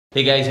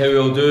Hey guys, how are we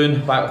all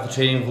doing? Back with the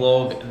training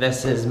vlog.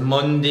 This is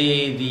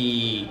Monday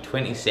the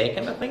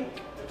 22nd, I think?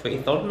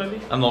 23rd maybe?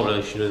 I'm not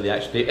really sure of the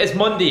actual date. It's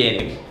Monday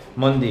anyway.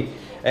 Monday.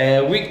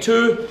 Week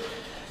 2.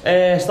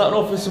 Starting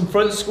off with some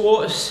front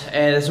squats.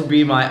 This will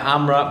be my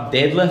AMRAP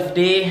deadlift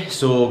day.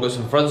 So got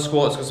some front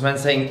squats, got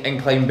some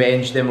incline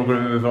bench, then we're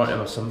going to move on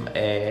to some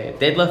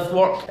deadlift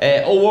work.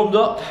 All warmed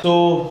up.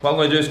 So what I'm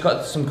going to do is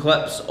cut some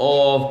clips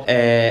of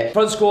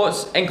front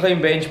squats, incline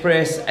bench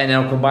press, and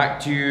then I'll come back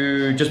to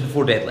you just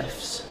before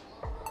deadlifts.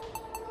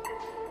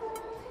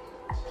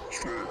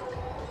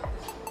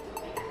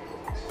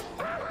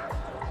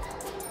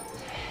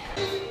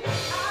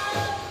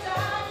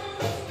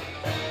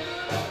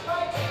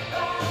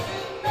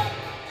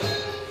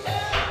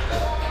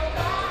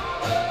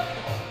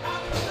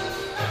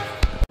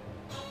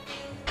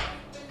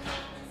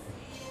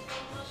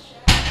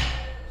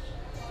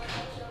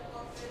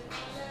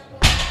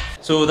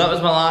 So that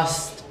was my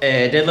last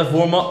deadlift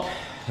warm-up.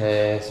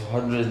 It's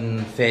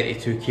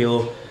 132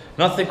 kilo.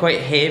 Nothing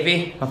quite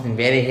heavy, nothing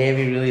very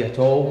heavy really at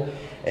all.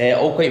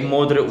 All quite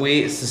moderate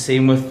weights, the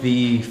same with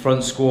the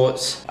front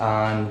squats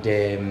and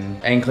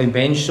incline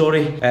bench,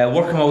 sorry.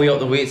 Working my way up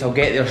the weights, I'll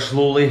get there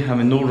slowly,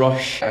 I'm in no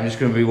rush. I'm just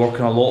going to be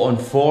working a lot on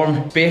form,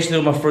 especially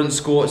on my front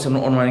squats and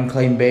on my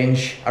incline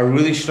bench. I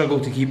really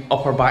struggle to keep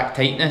upper back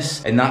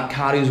tightness, and that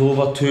carries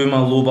over to my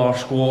low bar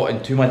squat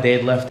and to my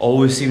deadlift.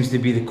 Always seems to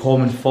be the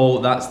common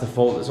fault. That's the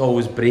fault that's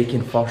always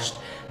breaking first,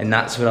 and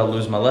that's where I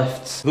lose my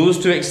lifts.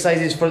 Those two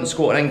exercises, front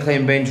squat and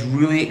incline bench,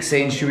 really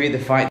accentuate the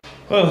fact.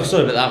 Oh,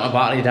 sorry about that, my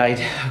battery died.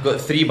 I've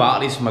got 3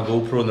 batteries for my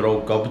GoPro and they're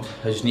all gubbed.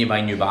 I just need to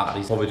buy new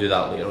batteries. Probably do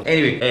that later.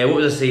 Anyway, what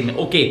was I saying?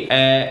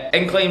 Okay,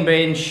 incline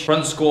bench,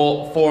 front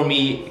squat, for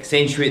me,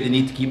 accentuate the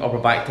need to keep upper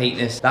back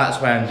tightness.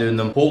 That's why I'm doing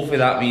them. Hopefully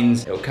that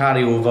means it'll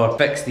carry over,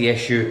 fix the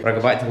issue, where I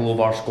go back to low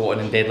bar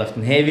squatting and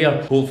deadlifting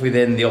heavier. Hopefully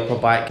then the upper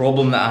back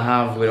problem that I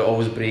have, where it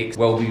always breaks,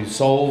 will be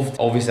solved.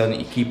 Obviously I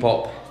need to keep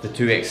up the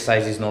 2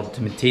 exercises in order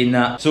to maintain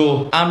that.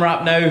 So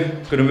AMRAP now,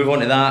 gonna move on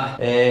to that.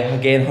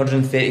 Again,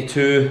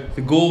 132.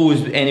 The goal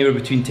was anywhere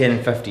between 10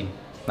 and 15.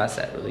 That's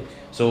it really.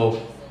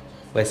 So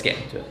let's get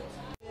into it.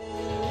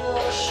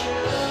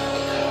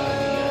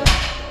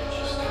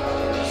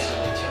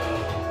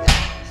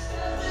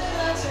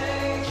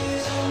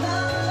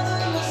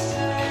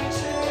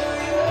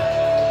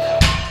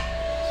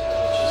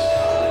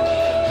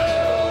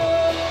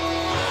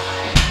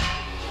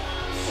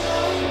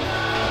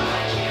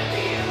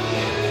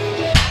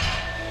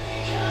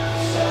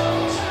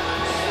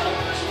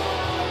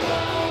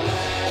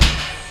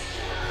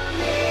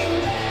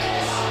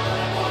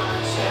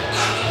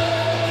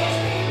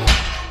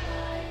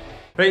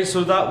 Right,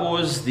 so that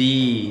was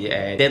the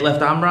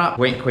deadlift AMRAP.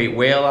 Went quite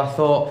well, I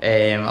thought.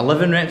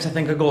 11 reps I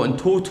think I got in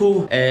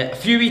total. A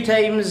few wee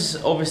times,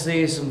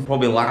 obviously some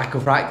probably lack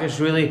of practice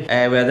really,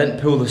 where I didn't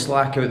pull the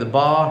slack out the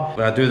bar.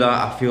 When I do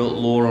that I feel it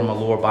lower on my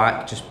lower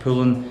back, just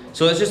pulling.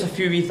 So it's just a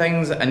few wee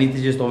things I need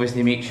to just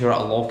obviously make sure I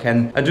lock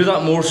in. I do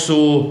that more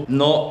so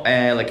not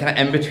like kind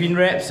of in between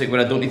reps, like when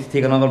I don't need to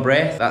take another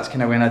breath. That's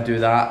kind of when I do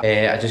that.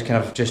 I just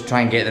kind of just try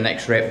and get the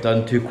next rep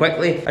done too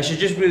quickly. I should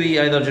just really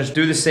either just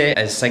do the set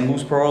as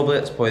singles probably.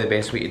 It's probably the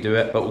best way to do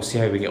it, but we'll see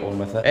how we get on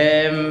with it.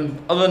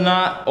 Other than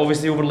that,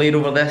 obviously overlaid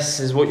over this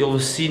is what you'll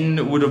have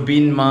seen would have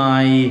been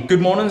my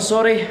good morning,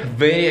 sorry.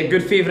 A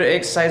good favourite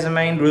exercise of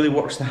mine, really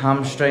works the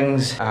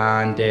hamstrings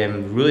and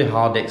really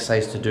hard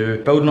exercise to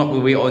do. Building up the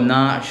weight on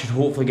that, I should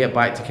hopefully get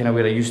back to kind of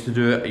where I used to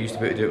do it. I used to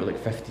be able to do it with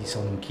like 50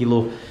 something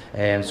kilo,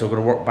 so we're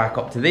going to work back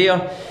up to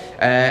there.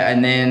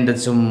 And then did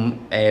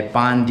some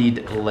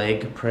banded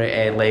leg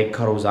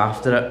curls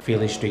after it,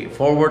 fairly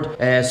straightforward.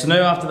 So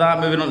now after that,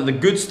 moving on to the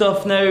good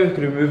stuff now. Going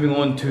to be moving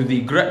on to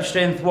the grip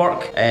strength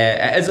work.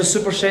 It is a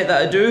superset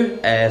that I do,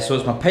 so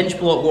it's my pinch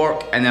block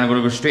work, and then I'm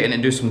going to go straight in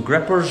and do some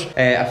grippers.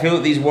 I feel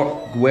that these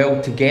work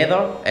well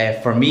together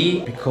for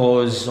me,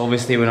 because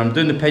obviously when I'm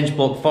doing the pinch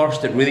block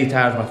first, it really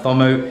tires my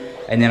thumb out,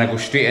 and then I go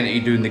straight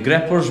into doing the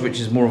grippers, which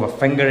is more of a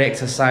finger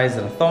exercise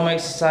than a thumb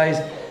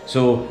exercise.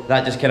 So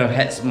that just kind of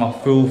hits my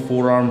full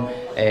forearm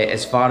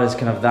as far as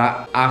kind of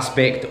that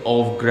aspect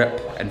of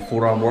grip and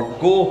forearm work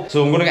go.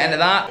 So I'm going to get into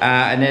that,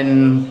 and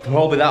then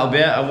probably that'll be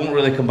it. I won't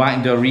really come back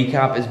and do a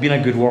recap. It's been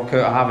a good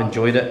workout, I have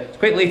enjoyed it. It's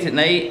quite late at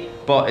night,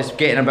 but it's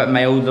getting a bit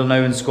milder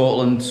now in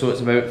Scotland, so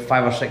it's about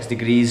 5 or 6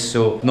 degrees,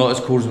 so not as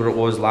cold as what it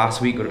was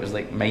last week, where it was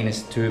like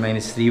 -2,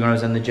 -3 when I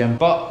was in the gym.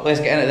 But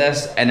let's get into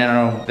this, and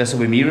then this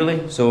will be me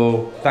really.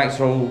 So thanks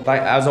for all,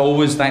 as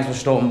always, thanks for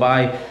stopping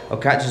by. I'll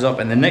catch us up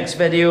in the next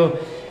video,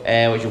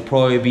 which will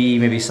probably be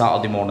maybe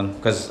Saturday morning,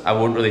 because I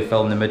won't really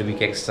film the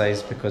midweek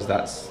exercise because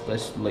that's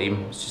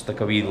lame. It's just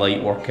like a wee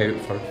light workout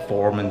for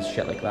form and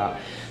shit like that.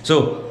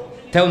 So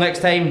till next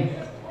time,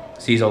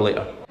 see you all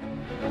later.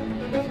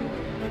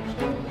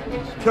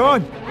 Come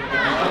on!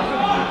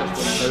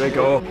 There we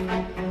go.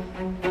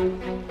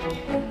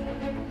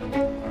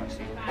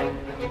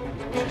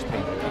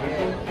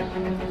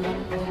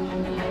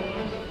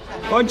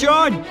 Come on,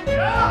 John!